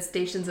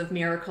manifestations of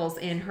miracles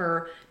in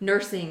her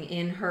nursing,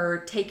 in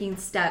her taking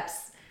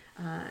steps,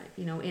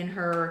 in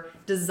her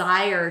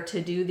desire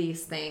to do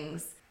these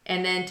things.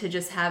 And then to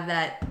just have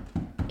that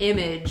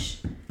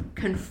image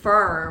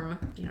confirm,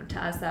 to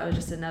us, that was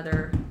just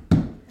another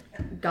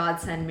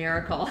godsend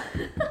miracle.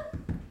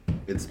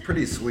 It's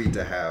pretty sweet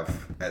to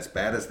have, as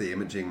bad as the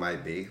imaging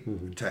might be,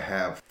 to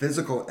have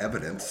physical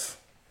evidence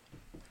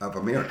of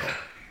a miracle.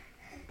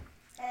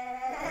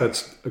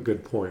 That's a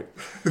good point.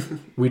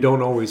 We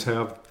don't always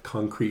have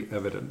concrete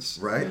evidence.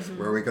 Right?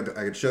 Where I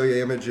could show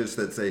you images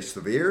that say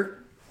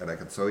severe, and I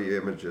could show you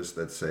images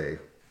that say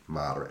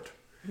moderate.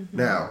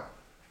 Now,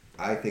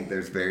 I think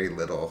there's very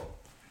little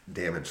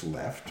damage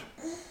left.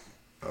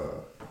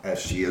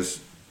 As she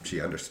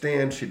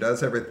understands, she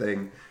does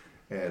everything,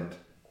 and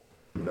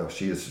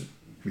she's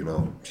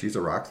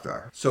a rock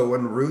star. So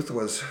when Ruth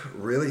was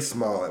really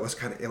small, it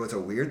was a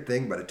weird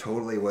thing, but it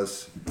totally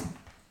was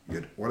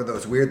one of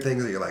those weird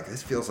things that you're like,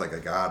 this feels like a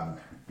God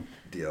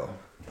deal.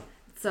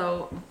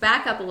 So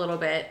back up a little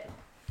bit.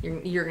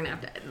 You're gonna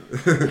have to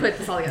put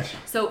this all together.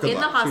 So in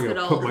the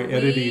hospital,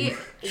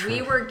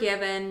 we were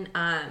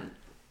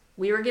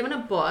given a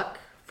book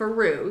for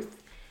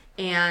Ruth,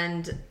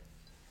 and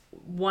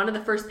one of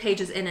the first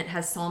pages in it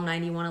has Psalm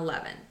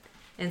 91:11.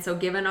 And so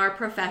given our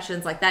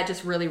professions, like that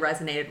just really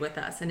resonated with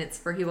us. And it's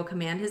for he will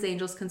command his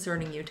angels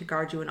concerning you to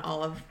guard you in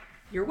all of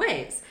your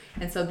ways.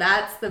 And so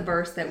that's the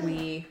verse that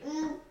we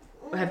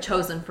have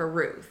chosen for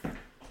Ruth.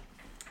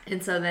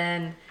 And so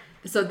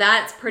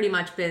that's pretty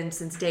much been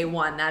since day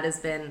one. That has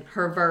been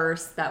her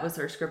verse. That was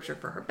her scripture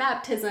for her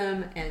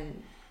baptism.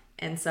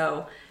 And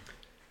so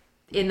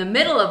in the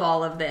middle of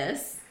all of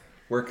this,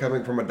 we're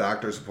coming from a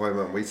doctor's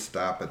appointment. We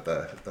stop at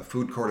the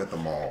food court at the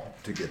mall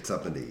to get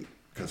something to eat,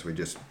 because we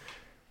just,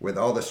 with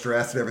all the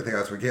stress and everything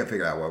else, we can't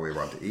figure out what we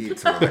want to eat.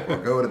 So we're like,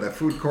 we'll go to the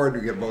food court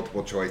and get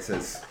multiple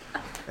choices.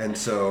 And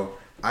so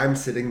I'm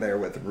sitting there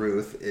with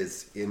Ruth,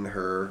 is in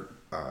her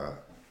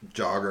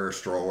jogger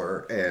stroller,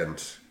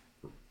 and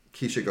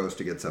Keisha goes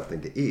to get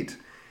something to eat.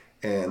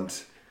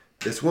 And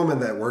this woman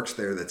that works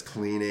there that's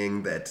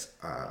cleaning, that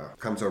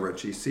comes over and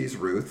she sees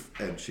Ruth,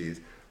 and she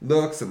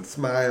looks and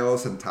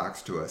smiles and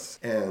talks to us.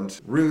 And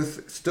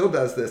Ruth still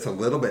does this a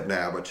little bit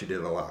now, but she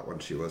did a lot when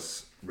she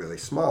was really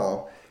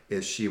small,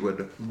 is she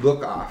would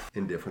look off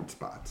in different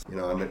spots.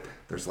 And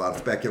there's a lot of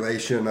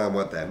speculation on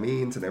what that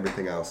means and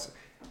everything else.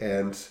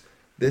 And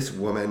this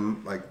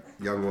woman,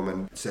 young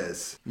woman,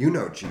 says, "You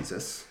know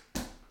Jesus."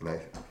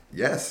 And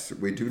yes,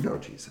 we do know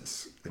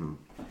Jesus. And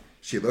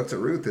she looks at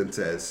Ruth and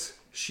says,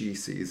 she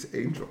sees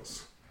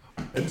angels.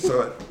 And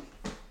so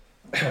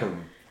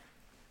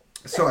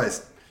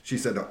she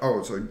said,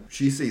 "Oh, so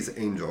she sees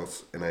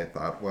angels." And I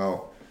thought,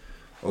 well,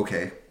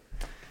 okay.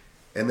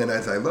 And then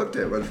as I looked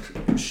at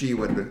it, she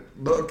would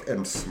look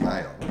and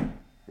smile.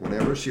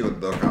 Whenever she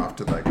would look off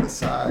to the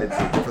sides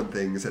of different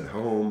things at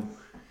home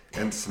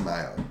and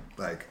smile,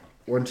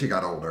 when she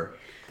got older.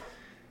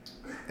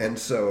 And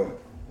so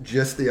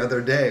just the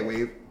other day,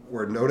 we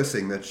were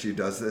noticing that she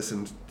does this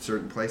in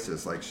certain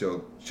places.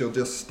 She'll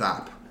just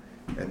stop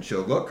and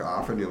she'll look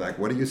off and you're like,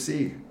 "What do you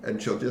see?"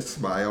 And she'll just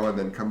smile and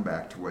then come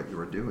back to what you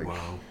were doing.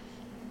 Wow.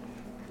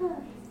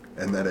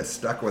 And that has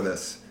stuck with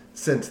us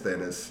since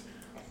then. Is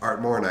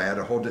Art Moore and I had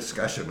a whole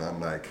discussion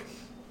on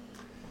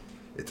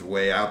it's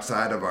way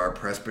outside of our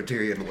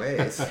Presbyterian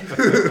ways.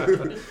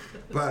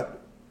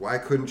 But why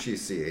couldn't she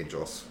see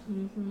angels?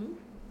 Mm-hmm.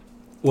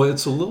 Well,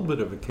 it's a little bit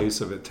of a case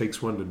of it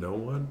takes one to know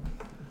one.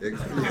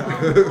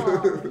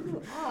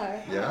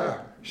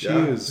 Yeah. She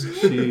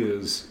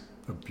is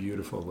a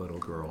beautiful little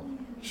girl.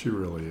 She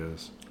really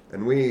is.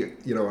 And we,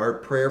 our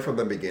prayer from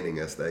the beginning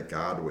is that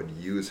God would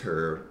use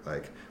her,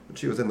 when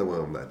she was in the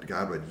womb, that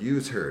God would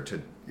use her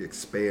to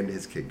expand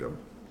his kingdom.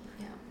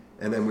 Yeah.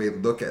 And then we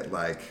look at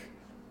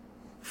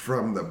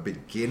from the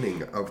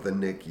beginning of the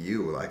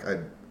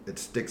NICU. It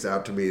sticks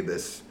out to me,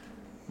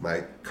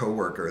 my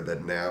coworker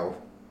that now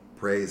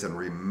prays and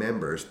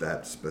remembers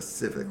that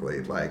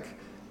specifically.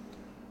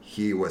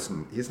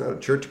 He's not a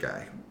church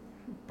guy,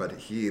 but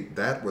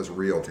that was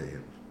real to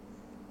him.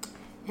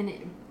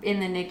 And in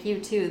the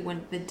NICU too,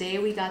 when the day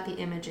we got the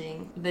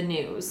imaging, the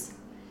news,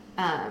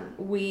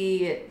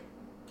 we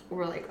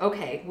were like,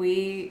 okay,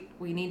 we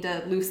need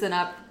to loosen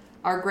up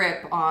our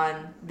grip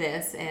on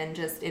this and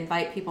just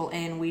invite people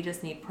in. We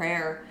just need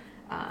prayer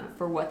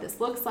for what this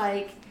looks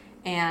like.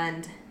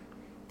 And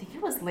I think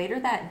it was later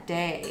that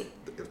day,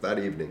 that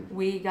evening,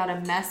 we got a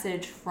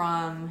message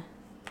from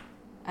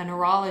a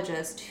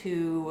neurologist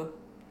a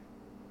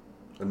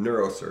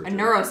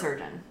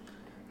neurosurgeon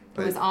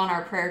who was on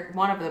our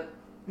one of the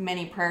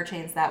many prayer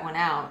chains that went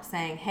out,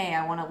 saying, hey,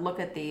 I want to look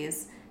at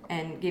these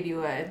and give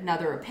you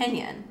another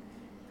opinion.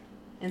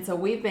 And so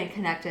we've been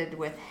connected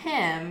with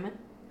him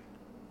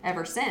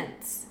ever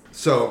since.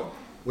 So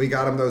we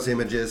got him those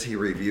images, he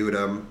reviewed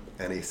them,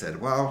 and he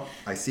said, well,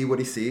 I see what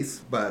he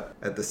sees, but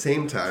at the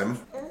same time,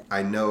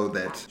 I know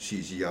that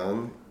she's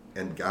young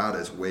and God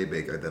is way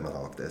bigger than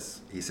all of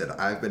this. He said,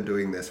 I've been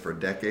doing this for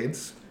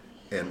decades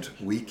and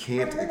we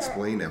can't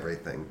explain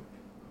everything.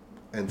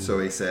 And so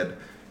he said,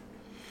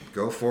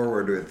 go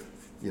forward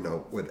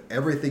with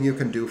everything you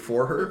can do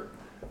for her,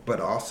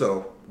 but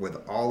also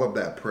with all of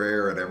that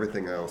prayer and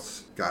everything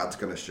else, God's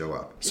going to show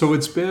up. So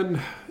it's been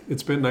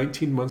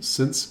 19 months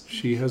since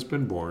she has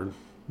been born.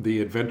 The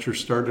adventure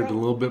started a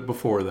little bit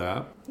before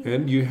that,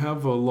 and you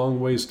have a long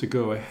ways to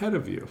go ahead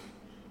of you.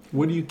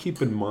 What do you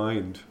keep in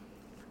mind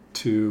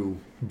to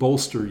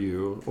bolster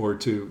you or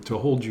to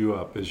hold you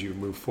up as you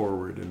move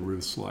forward in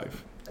Ruth's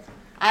life?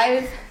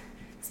 I've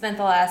spent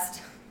the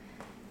last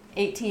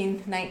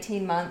 18,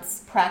 19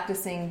 months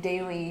practicing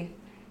daily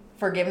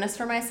forgiveness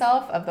for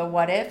myself of the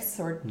what ifs,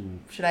 or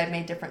should I have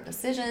made different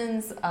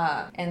decisions?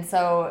 And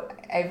so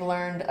I've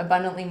learned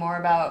abundantly more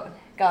about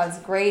God's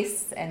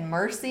grace and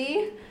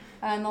mercy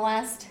in the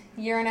last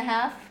year and a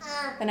half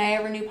than I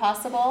ever knew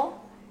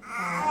possible.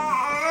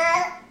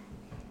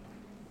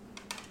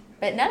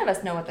 But none of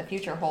us know what the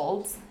future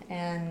holds,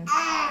 and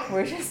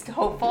we're just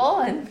hopeful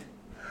and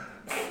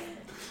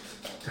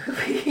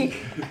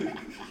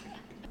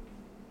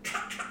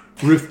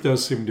Ruth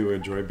does seem to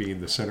enjoy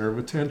being the center of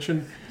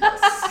attention.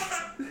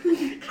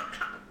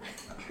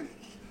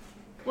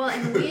 Well,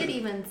 and we had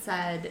even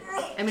said,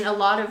 I mean,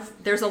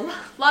 there's a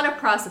lot of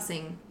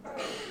processing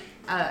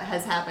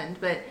has happened,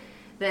 but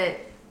that,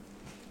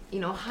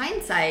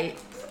 hindsight,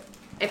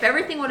 if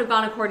everything would have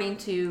gone according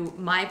to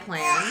my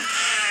plan,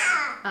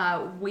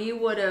 we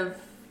would have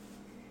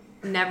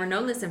never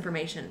known this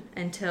information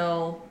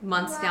until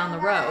months down the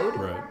road,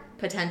 Right.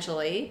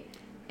 potentially.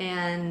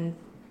 And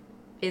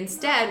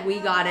instead, we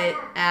got it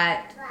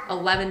at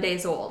 11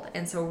 days old.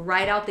 And so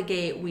right out the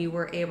gate, we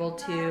were able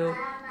to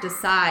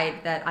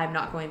decide that I'm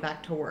not going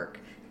back to work.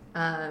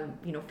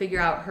 Figure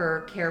out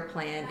her care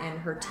plan and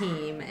her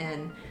team,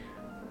 and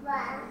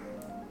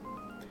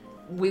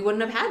we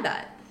wouldn't have had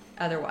that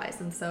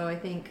otherwise. And so I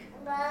think,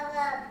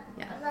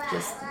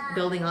 just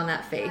building on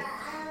that faith.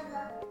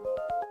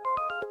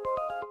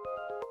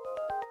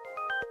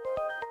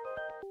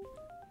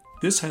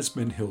 This has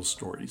been Hill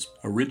Stories,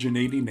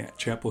 originating at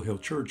Chapel Hill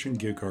Church in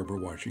Gig Harbor,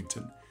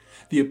 Washington.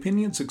 The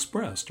opinions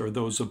expressed are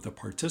those of the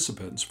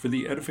participants for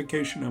the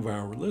edification of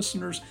our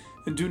listeners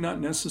and do not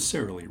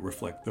necessarily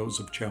reflect those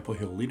of Chapel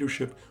Hill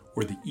leadership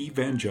or the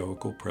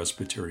Evangelical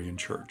Presbyterian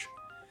Church.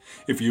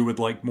 If you would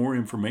like more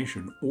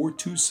information or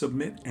to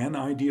submit an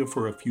idea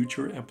for a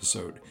future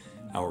episode,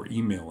 our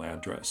email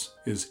address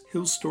is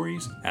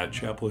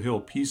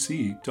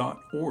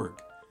hillstories@chapelhillpc.org.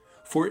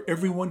 For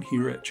everyone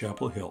here at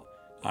Chapel Hill,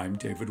 I'm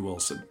David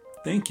Wilson.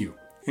 Thank you,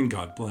 and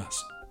God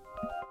bless.